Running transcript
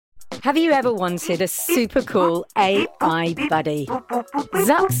Have you ever wanted a super cool AI buddy?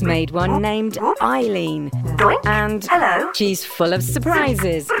 Zuck's made one named Eileen. And she's full of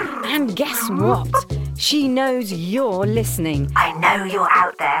surprises. And guess what? She knows you're listening. I know you're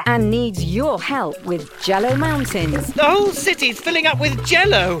out there. And needs your help with Jello Mountains. The whole city's filling up with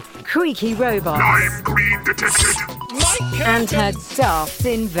Jello. Creaky robots. Lime green detected. And her daft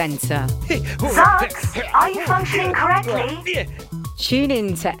inventor. Zucks, are you functioning correctly? Tune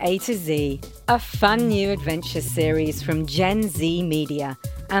in to A to Z, a fun new adventure series from Gen Z Media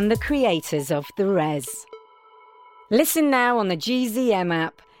and the creators of The Res. Listen now on the GZM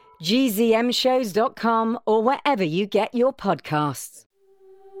app, gzmshows.com, or wherever you get your podcasts.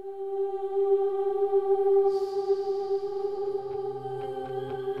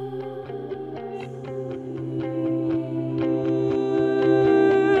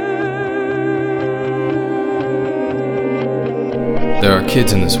 There are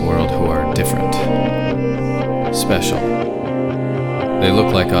kids in this world who are different, special. They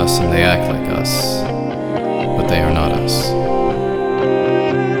look like us and they act like us, but they are not us.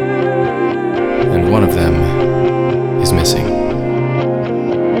 And one of them is missing.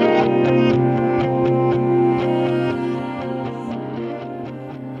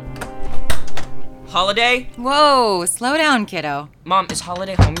 Holiday? Whoa, slow down, kiddo. Mom, is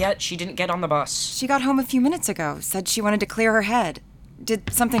Holiday home yet? She didn't get on the bus. She got home a few minutes ago, said she wanted to clear her head.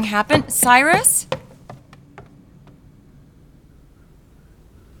 Did something happen? Cyrus?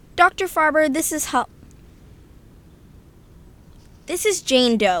 Dr. Farber, this is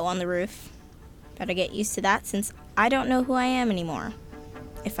Jane Doe on the roof. Better get used to that since I don't know who I am anymore.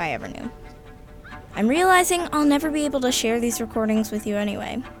 If I ever knew. I'm realizing I'll never be able to share these recordings with you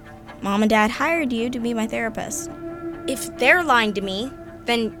anyway. Mom and Dad hired you to be my therapist. If they're lying to me,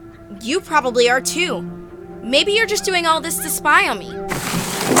 then you probably are too. Maybe you're just doing all this to spy on me.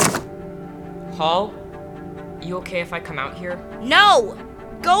 Hall? You okay if I come out here? No!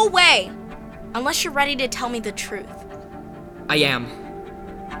 Go away! Unless you're ready to tell me the truth. I am.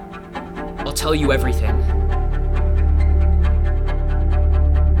 I'll tell you everything.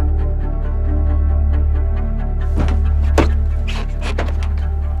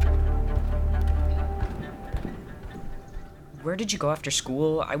 Where did you go after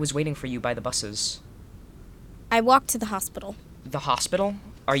school? I was waiting for you by the buses. I walked to the hospital. The hospital?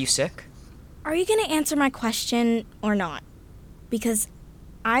 Are you sick? Are you gonna answer my question or not? Because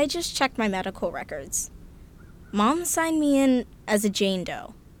I just checked my medical records. Mom signed me in as a Jane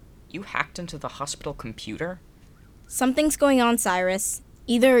Doe. You hacked into the hospital computer? Something's going on, Cyrus.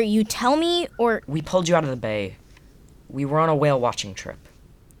 Either you tell me or... We pulled you out of the bay. We were on a whale watching trip.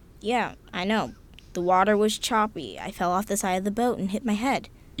 Yeah, I know. The water was choppy. I fell off the side of the boat and hit my head.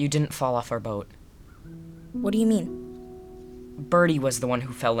 You didn't fall off our boat. What do you mean? Birdie was the one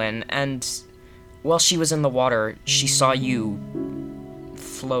who fell in, and while she was in the water, she saw you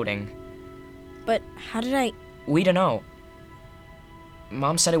floating. But how did I... We don't know.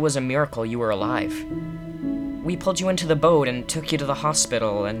 Mom said it was a miracle you were alive. We pulled you into the boat and took you to the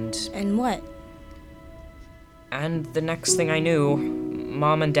hospital and... And what? And the next thing I knew,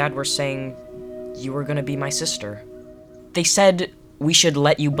 Mom and Dad were saying you were gonna be my sister. They said we should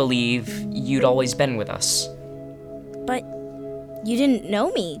let you believe you'd always been with us. But you didn't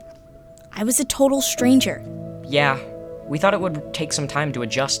know me. I was a total stranger. Yeah, we thought it would take some time to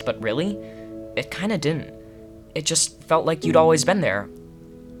adjust, but really, it kinda didn't. It just felt like you'd always been there.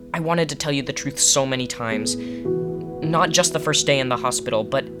 I wanted to tell you the truth so many times. Not just the first day in the hospital,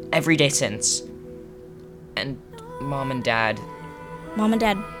 but every day since. And Mom and Dad... Mom and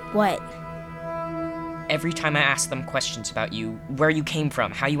Dad, what? Every time I asked them questions about you, where you came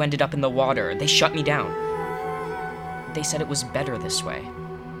from, how you ended up in the water, they shut me down. They said it was better this way.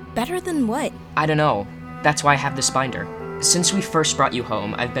 Better than what? I don't know. That's why I have this binder. Since we first brought you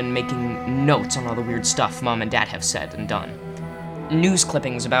home, I've been making notes on all the weird stuff Mom and Dad have said and done. News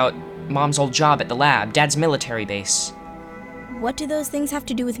clippings about Mom's old job at the lab, Dad's military base. What do those things have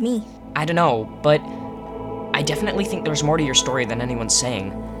to do with me? I don't know, but I definitely think there's more to your story than anyone's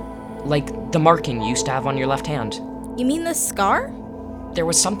saying. Like the marking you used to have on your left hand. You mean the scar? There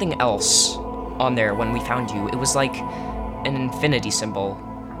was something else on there when we found you. It was like an infinity symbol.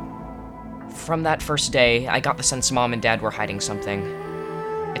 From that first day, I got the sense Mom and Dad were hiding something.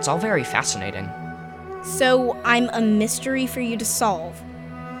 It's all very fascinating. So I'm a mystery for you to solve.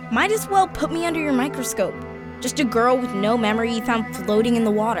 Might as well put me under your microscope. Just a girl with no memory you found floating in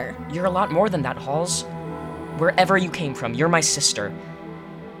the water. You're a lot more than that, Halls. Wherever you came from, you're my sister.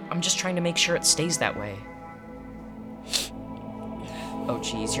 I'm just trying to make sure it stays that way. Oh,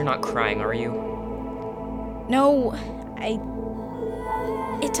 geez, you're not crying, are you? No,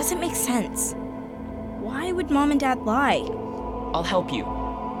 It doesn't make sense. Why would Mom and Dad lie? I'll help you.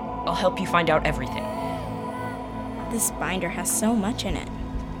 I'll help you find out everything. This binder has so much in it.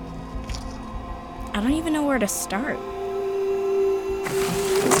 I don't even know where to start.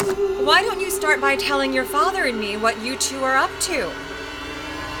 Why don't you start by telling your father and me what you two are up to?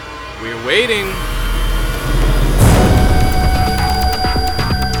 We're waiting.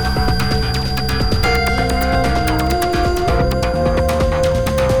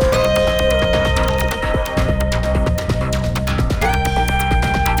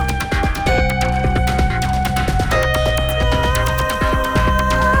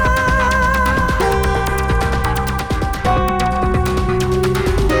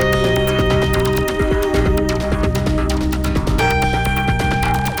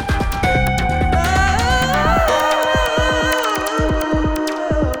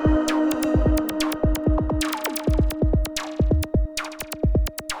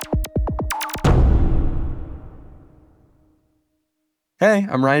 Hey,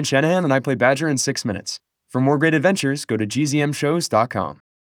 I'm Ryan Shanahan, and I play Badger in 6 Minutes. For more great adventures, go to gzmshows.com.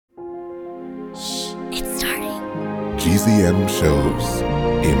 Shh, it's starting. GZM Shows.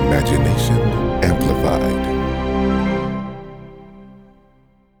 Imagination Amplified.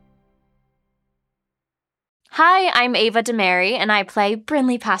 Hi, I'm Ava DeMary, and I play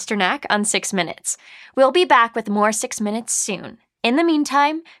Brinley Pasternak on 6 Minutes. We'll be back with more 6 Minutes soon. In the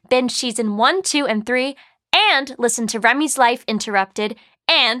meantime, binge season 1, 2, and 3, and listen to Remy's Life Interrupted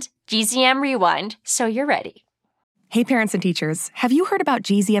and GZM Rewind, so you're ready. Hey parents and teachers, have you heard about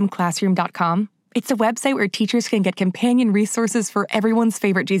gzmclassroom.com? It's a website where teachers can get companion resources for everyone's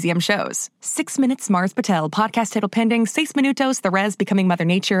favorite GZM shows. 6 Minutes, Mars Patel, Podcast Title Pending, 6 Minutos, The Res, Becoming Mother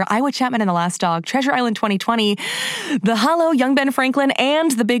Nature, Iowa Chapman and the Last Dog, Treasure Island 2020, The Hollow, Young Ben Franklin,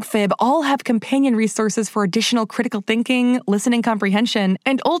 and The Big Fib all have companion resources for additional critical thinking, listening comprehension,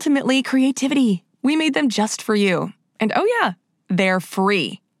 and ultimately creativity. We made them just for you. And oh yeah, they're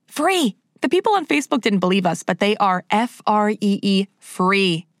free. Free! The people on Facebook didn't believe us, but they are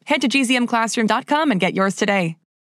free. Head to gzmclassroom.com and get yours today.